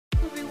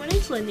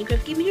it's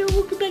Lightning-Craft Gamer here.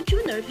 Welcome back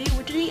to another video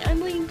where today I'm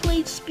going to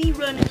play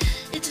Speedrun.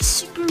 It's a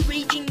super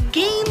raging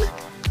game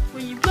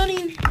where you're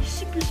running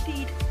super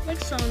speed like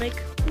Sonic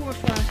or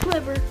Flash,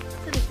 whoever,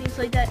 and things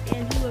like that,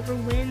 and whoever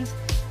wins.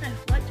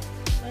 What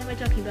am I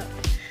talking about?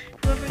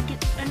 Whoever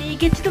gets, I need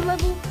to get to the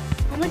level.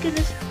 Oh my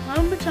goodness, what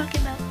am I talking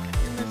about?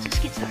 And let's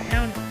just get started. I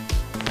don't know.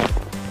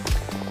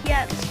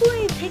 Yeah, this is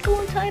going to take a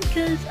long time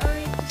because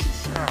this is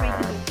super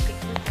raging.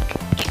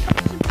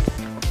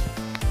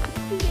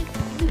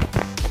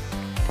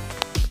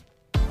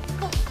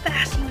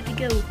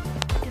 Go to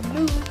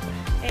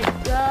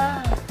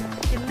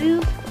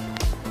move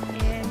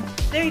and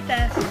very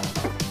fast,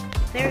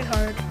 very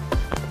hard.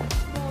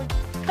 Well, it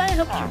kind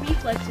of helps your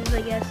reflexes,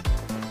 I guess.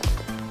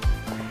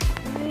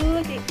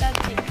 Okay, you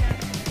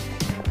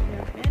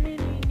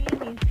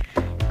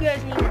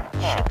guys need to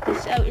check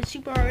this out. It's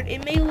super hard.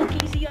 It may look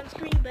easy on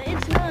screen, but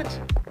it's not.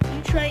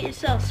 You try it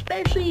yourself,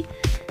 especially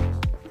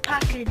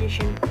Pocket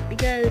Edition,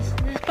 because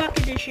this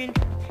Pocket Edition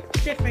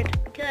is different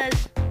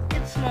because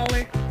it's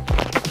smaller.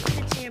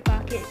 In your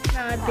pocket,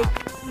 not a big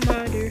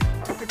monitor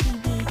for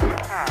TV,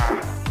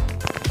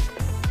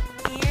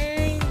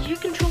 and you're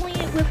controlling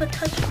it with a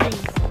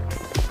touchscreen.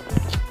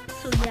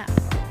 So yeah,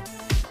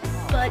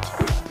 but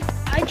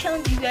I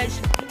challenge you guys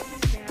to beat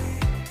this now.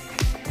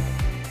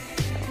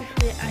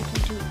 Hopefully I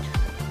can do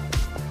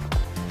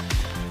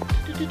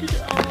it.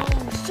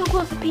 Oh, so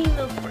close to being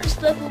the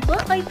first level,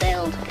 but I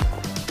failed.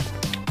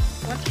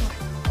 Once more.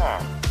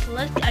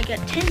 I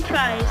got 10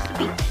 tries to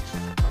beat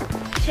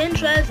this. 10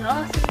 tries,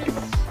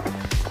 awesomeness.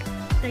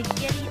 Like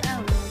getting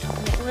out.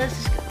 Let's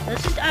just go.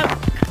 Let's just out.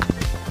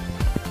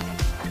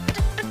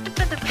 Okay,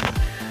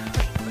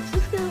 let's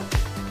just go.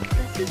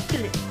 Let's just do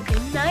it. Okay,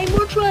 9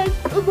 more tries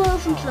of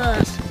awesome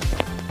sauce.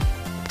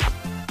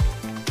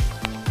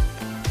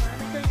 I'm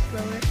gonna play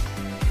slower.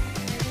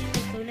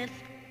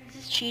 This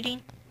is cheating.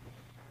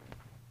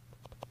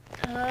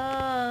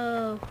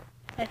 Oh,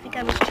 I think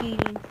I was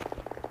cheating.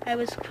 I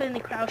was putting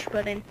the crouch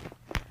button.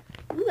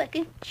 Ooh, I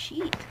can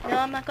cheat. No,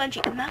 I'm not gonna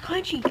cheat. I'm not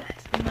gonna cheat,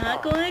 guys. I'm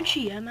not gonna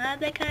cheat. I'm not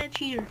that kind of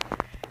cheater.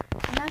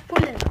 I'm not for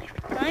that life.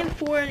 I'm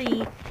for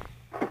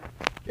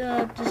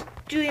just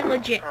doing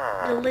legit.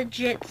 The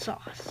legit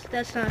sauce.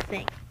 That's not a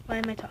thing. Why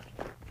am I talking?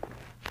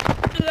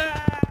 Okay.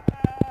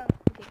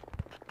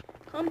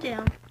 Calm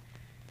down.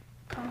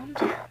 Calm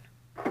down.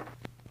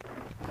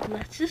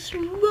 Let's just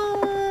run.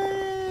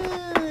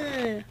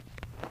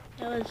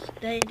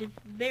 That ended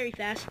very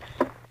fast.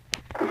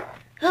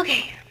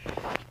 Okay.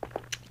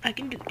 I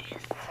can do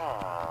this.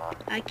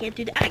 I can't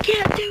do that. I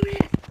can't do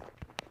this.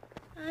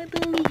 I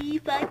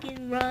believe I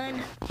can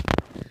run.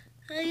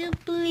 I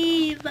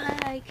believe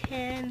I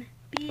can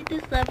beat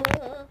this level.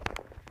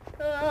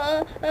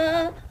 I'm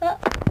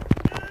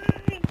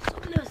so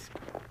close,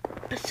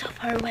 but so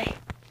far away.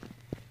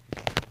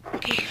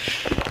 Okay.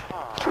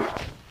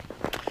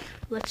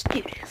 Let's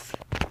do this.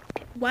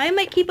 Okay. Why am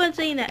I keep on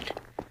saying that?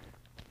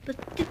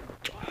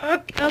 Oh,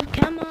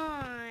 come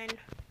on.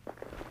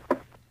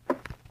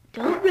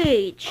 Don't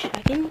rage.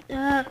 I can,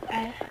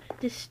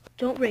 just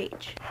don't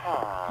rage.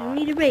 I don't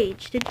need to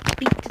rage to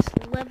beat this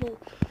level.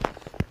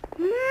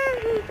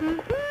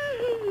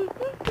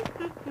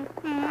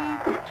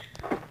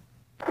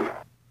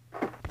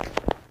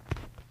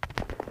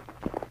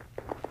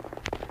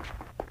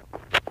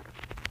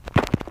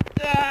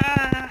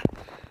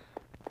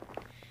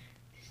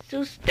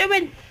 So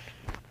stupid.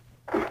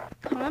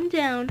 Calm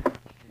down.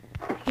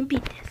 I can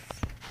beat this.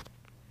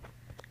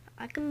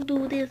 I can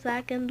do this.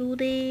 I can do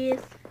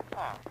this.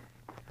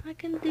 I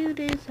can do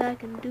this, I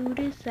can do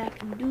this, I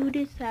can do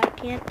this, I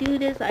can't do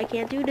this, I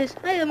can't do this.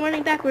 I'm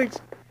running backwards.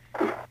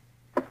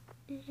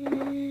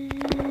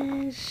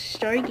 And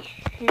start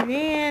again.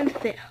 And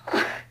fail.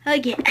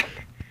 Again.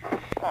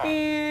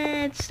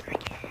 And start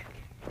again.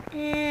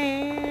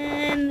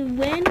 And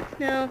win?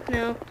 No.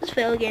 Just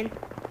fail again.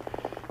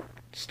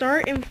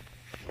 Start and...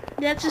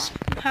 That's just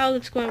how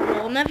it's going to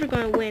roll. I'm never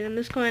going to win. I'm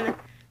just going to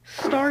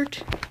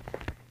start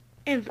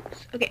and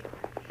lose. Okay.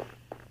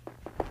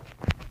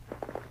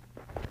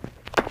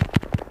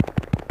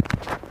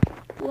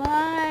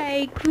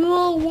 Why?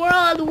 Cruel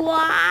world,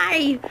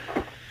 why?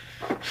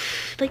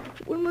 Like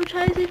 4 more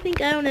tries, I think.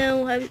 I don't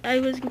know. I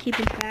wasn't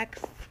keeping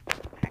tracks.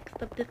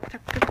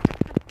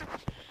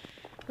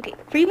 Okay,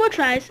 3 more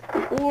tries,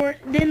 or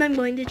then I'm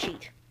going to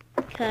cheat.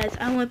 Because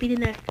I want to be the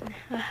next.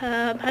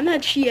 I'm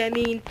not cheat, I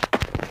mean,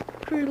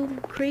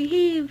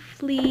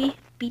 creatively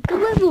beat the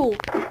level.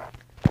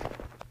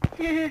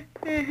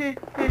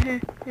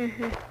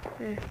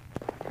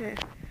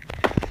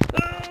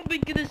 Oh my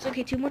goodness.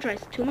 Okay, 2 more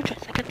tries. 2 more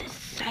tries. I got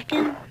this. I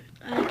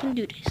can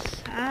do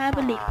this. I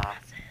believe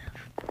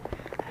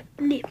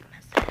in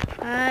myself.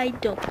 I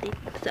don't believe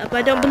in myself.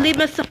 I don't believe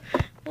myself.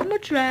 1 more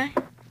try.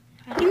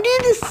 I can do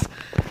this.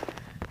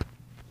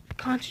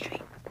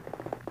 Concentrate.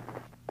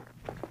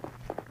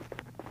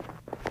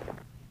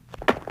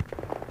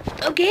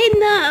 Okay,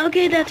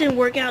 okay, that didn't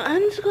work out.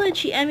 I'm just gonna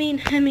cheat. I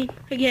mean,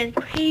 again,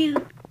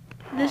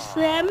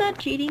 I'm not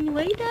cheating.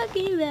 What are you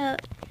talking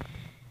about?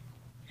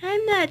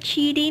 I'm not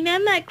cheating.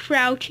 I'm not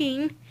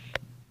crouching.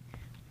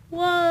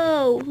 Whoa.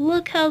 Whoa,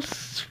 look how,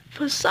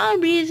 for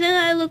some reason,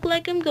 I look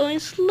like I'm going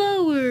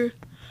slower.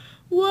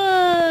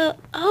 Whoa.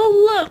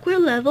 Oh, look, we're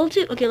level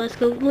 2. Okay, let's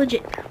go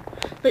legit now.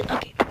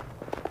 Okay.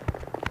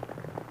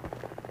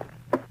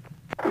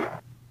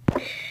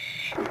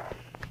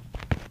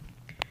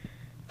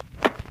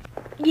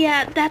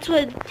 Yeah, that's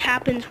what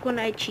happens when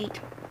I cheat.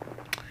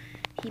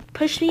 He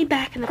pushed me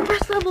back in the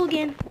first level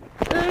again.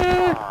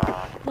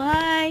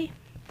 Why?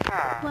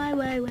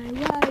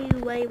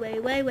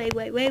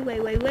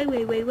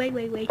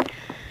 Wait.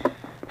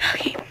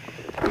 Okay.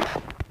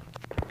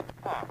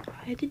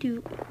 I had to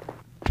do.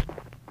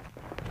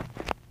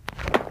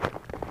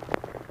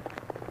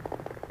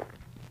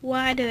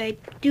 Why did I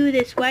do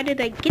this? Why did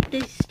I get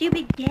this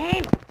stupid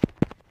game?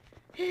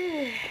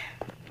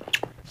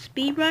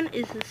 Speedrun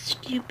is the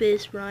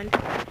stupidest run.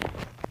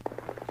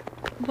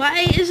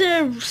 Why is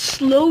there a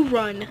slow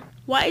run?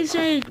 Why is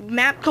there a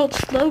map called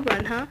slow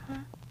run, huh?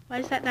 Why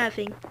is that not a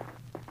thing?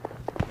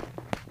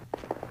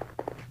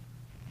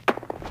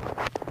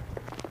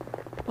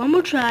 One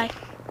more try.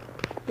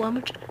 One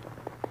more try.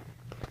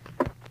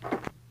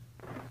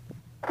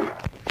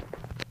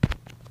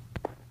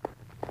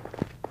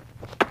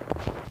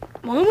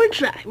 One more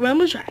try. One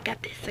more try. I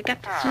got this. I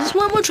got this. Just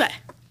one more try.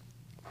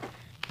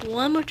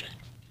 One more try.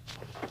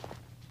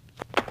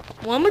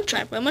 One more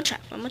try. One more try.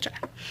 One more try.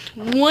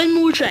 One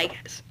more try,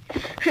 guys.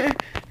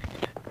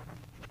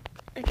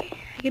 Okay,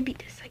 I can beat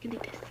this. I can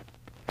beat this.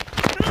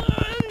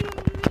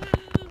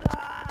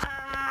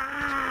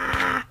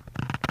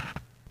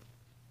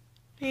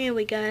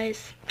 Anyway,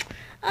 guys,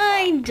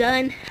 I'm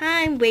done.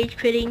 I'm rage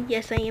quitting.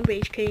 Yes, I am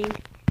rage quitting.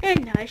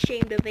 I'm not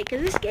ashamed of it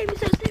because this game is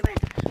so stupid.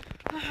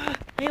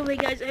 Anyway,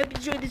 guys, I hope you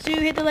enjoyed this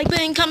video. Hit the like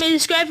button, comment,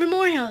 and subscribe for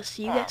more. And I'll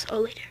see you guys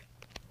all later.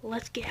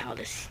 Let's get out of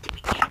this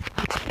stupid game.